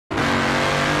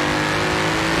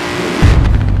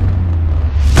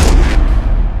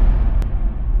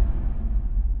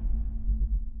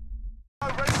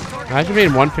Imagine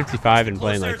being 155 and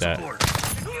playing like that.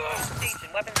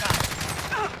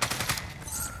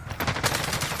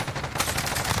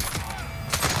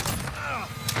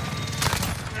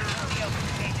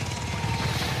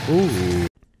 Ooh.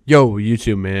 Yo,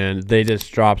 YouTube, man, they just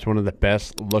dropped one of the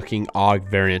best looking AUG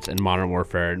variants in Modern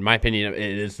Warfare. In my opinion, it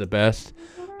is the best.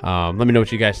 Let me know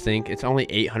what you guys think. It's only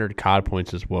 800 COD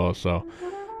points as well, so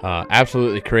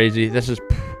absolutely crazy. This is,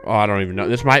 oh, I don't even know.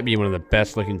 This might be one of the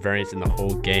best looking variants in the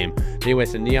whole game.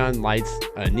 Anyways, the Neon Lights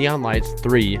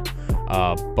 3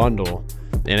 bundle,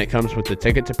 and it comes with the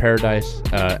Ticket to Paradise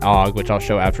AUG, which I'll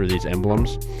show after these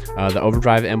emblems, the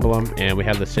Overdrive emblem, and we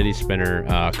have the City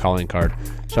Spinner calling card.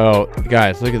 So,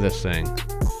 guys, look at this thing.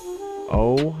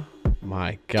 Oh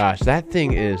my gosh, that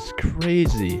thing is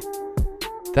crazy.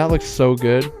 That looks so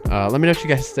good. Let me know what you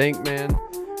guys think, man.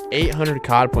 800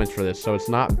 COD points for this, so it's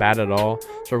not bad at all.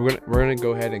 So we're gonna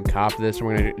go ahead and cop this, and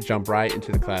we're gonna jump right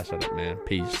into the class setup, man.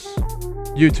 Peace.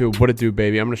 YouTube, what it do,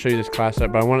 baby? I'm gonna show you this class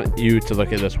setup, but I want you to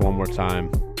look at this one more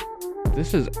time.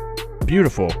 This is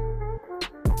beautiful.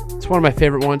 It's one of my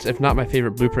favorite ones, if not my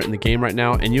favorite blueprint in the game right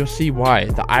now, and you'll see why.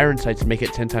 The iron sights make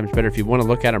it 10 times better. If you want to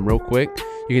look at them real quick,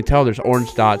 you can tell there's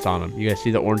orange dots on them. You guys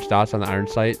see the orange dots on the iron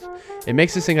sights? It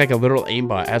makes this thing like a literal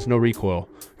aimbot. It has no recoil.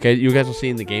 Okay, you guys will see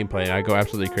in the gameplay, and I go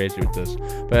absolutely crazy with this.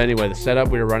 But anyway, the setup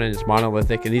we were running is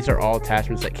monolithic, and these are all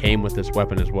attachments that came with this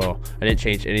weapon as well. I didn't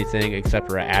change anything except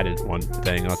for I added one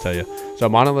thing, I'll tell you. So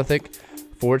monolithic,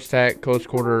 forward stack, close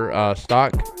quarter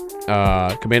stock,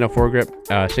 commando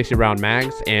foregrip, 60 round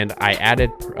mags, and I added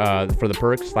for the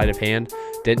perks sleight of hand.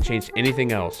 Didn't change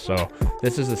anything else. So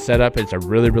this is the setup. It's a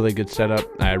really good setup.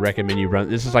 I recommend you run.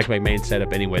 This is like my main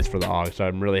setup anyways for the AUG, so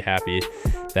I'm really happy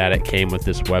that it came with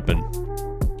this weapon.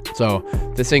 So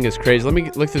this thing is crazy. Let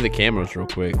me look through the cameras real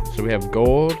quick. So we have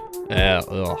gold. That's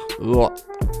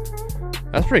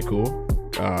pretty cool.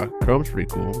 Chrome's pretty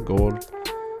cool. Gold,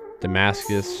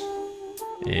 Damascus,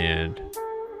 and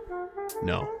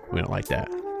no, we don't like that.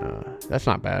 That's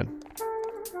not bad.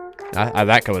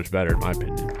 That color's better in my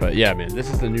opinion. But yeah, man,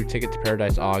 this is the new Ticket to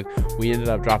Paradise AUG. We ended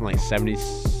up dropping like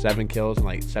 77 kills and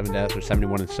like 7 deaths, or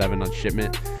 71 and 7 on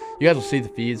shipment. You guys will see the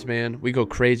feeds, man. We go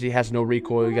crazy. It has no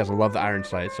recoil. You guys will love the iron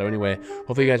sight. So anyway,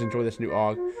 hopefully you guys enjoy this new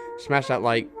AUG. Smash that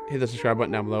like, hit the subscribe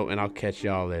button down below, and I'll catch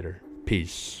y'all later.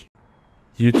 Peace.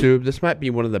 YouTube, this might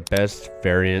be one of the best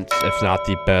variants, if not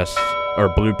the best, or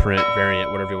blueprint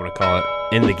variant, whatever you want to call it,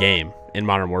 in the game, in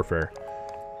Modern Warfare.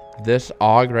 This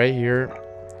AUG right here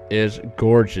is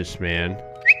gorgeous, man.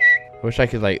 I wish I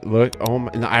could like look. Oh,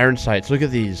 in the iron sights, look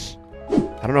at these.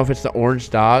 I don't know if it's the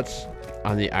orange dots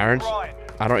on the irons.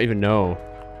 I don't even know.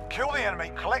 Kill the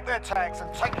enemy, collect their tags,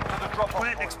 and take them to the drop-off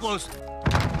point. Explosive.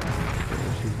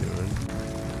 What's he doing?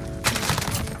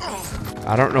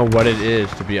 I don't know what it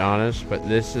is, to be honest, but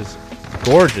this is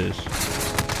gorgeous.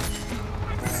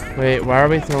 Wait, why are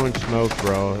we throwing smoke,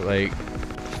 bro? Like,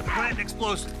 Plant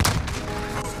explosive.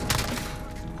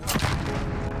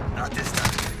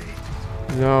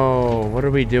 no, what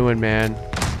are we doing, man?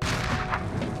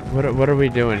 What are we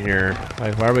doing here?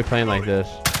 Like, why are we playing like this?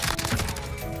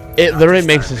 It literally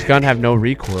makes this gun have no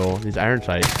recoil. These iron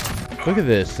sights. Look at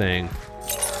this thing.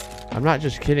 I'm not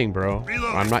just kidding, bro.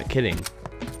 I'm not kidding.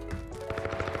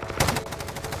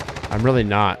 I'm really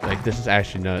not. Like, this is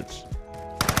actually nuts.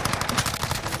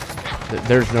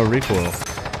 There's no recoil.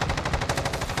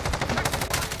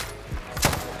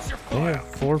 They have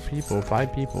 4 people,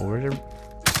 5 people. Where's their...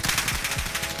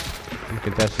 I'm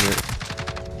contesting it.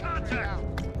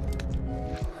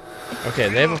 Okay,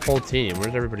 they have a full team.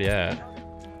 Where's everybody at?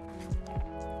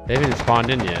 They haven't even spawned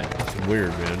in yet. That's weird,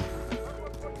 man.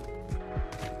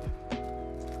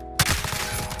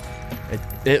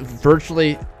 It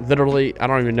virtually, literally, I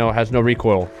don't even know, has no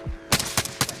recoil.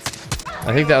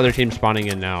 I think the other team's spawning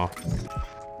in now.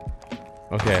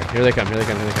 Okay, here they come, here they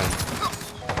come, here they come.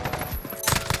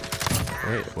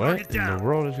 Wait, what in the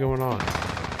world is going on?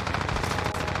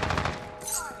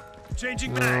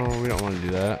 No, we don't want to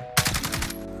do that.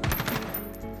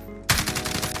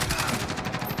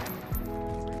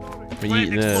 I'm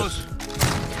eating this.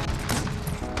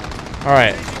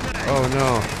 Alright. Oh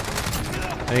no.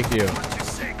 Thank you.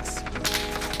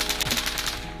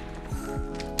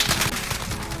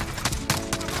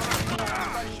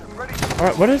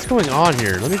 Alright, what is going on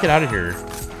here? Let me get out of here.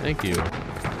 Thank you.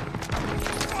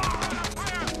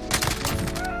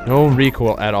 No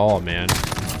recoil at all, man.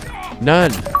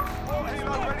 None.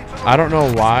 I don't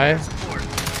know why.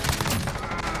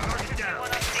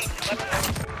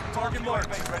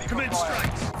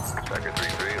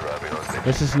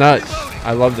 This is nuts.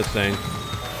 I love this thing.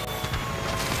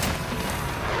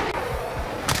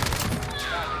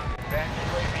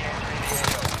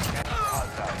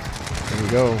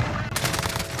 go.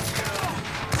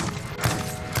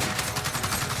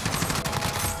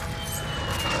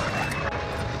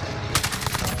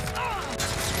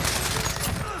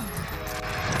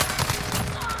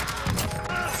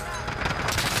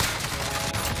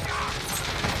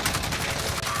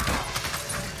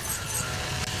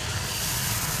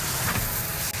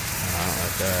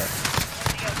 That.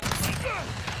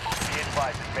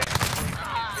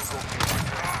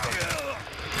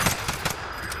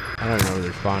 I don't know where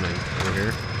they're spawning over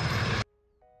here.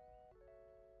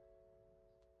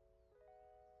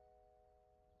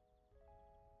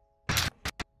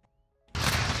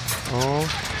 Oh.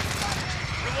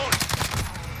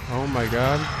 Oh my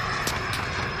god.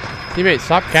 Teammate,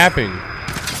 stop capping.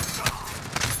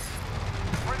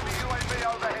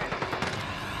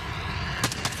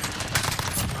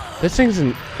 This thing's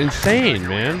insane,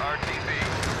 man.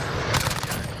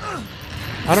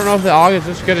 I don't know if the AUG is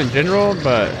this good in general,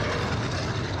 but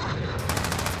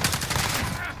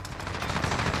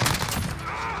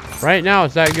right now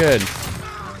it's that good.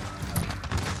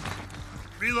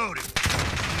 Reloading.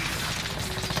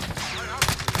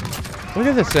 Look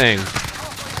at this thing.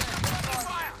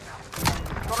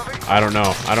 I don't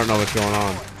know. I don't know what's going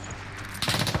on.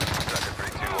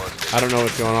 I don't know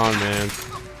what's going on, man.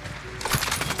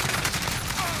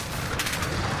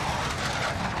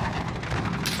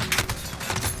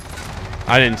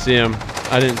 I didn't see him.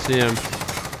 I didn't see him.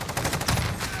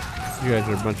 You guys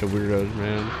are a bunch of weirdos,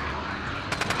 man.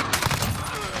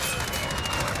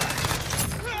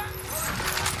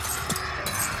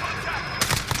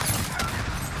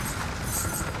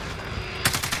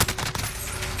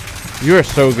 You are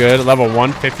so good. Level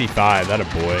 155. That a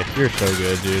boy. You're so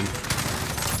good, dude.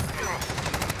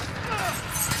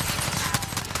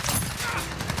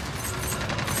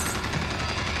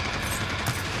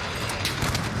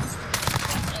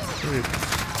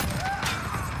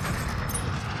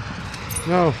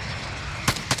 No.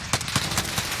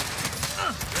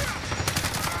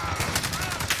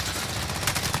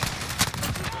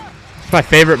 It's my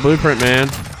favorite blueprint, man.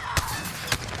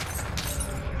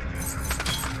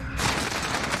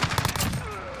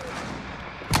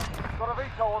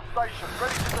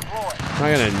 I'm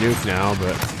not gonna nuke now,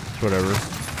 but it's whatever.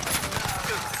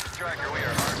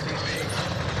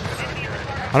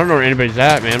 I don't know where anybody's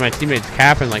at, man. My teammate's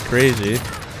capping like crazy.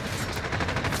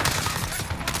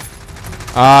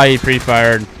 Ah, he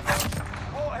pre-fired.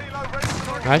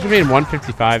 Imagine being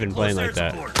 155 and playing like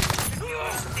that.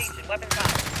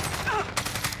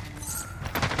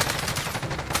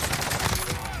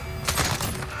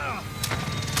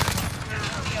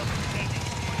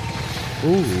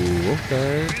 Ooh,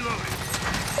 okay.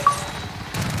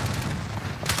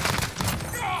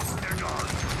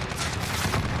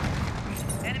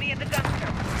 Enemy in the dumpster.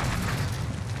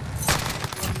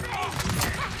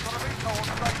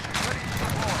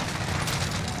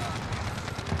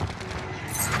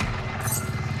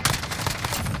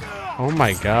 Oh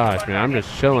my gosh, man, I'm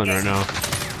just chilling right now.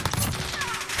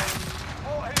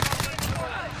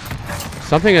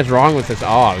 Something is wrong with this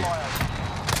AUG.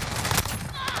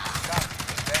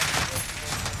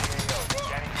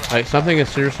 Like, something is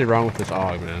seriously wrong with this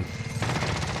AUG, man.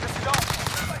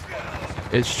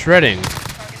 It's shredding.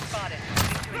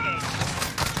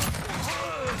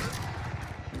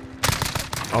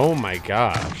 Oh my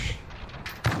gosh.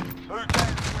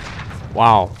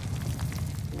 Wow.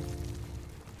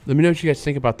 Let me know what you guys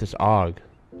think about this AUG.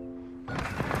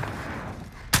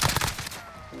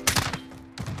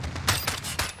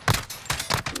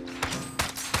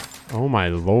 Oh my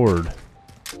lord.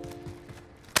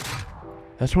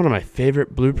 That's one of my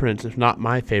favorite blueprints, if not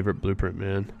my favorite blueprint,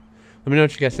 man. Let me know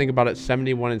what you guys think about it.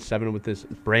 71-7 with this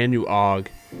brand new AUG.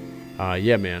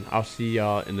 Yeah, man. I'll see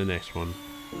y'all in the next one.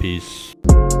 Peace.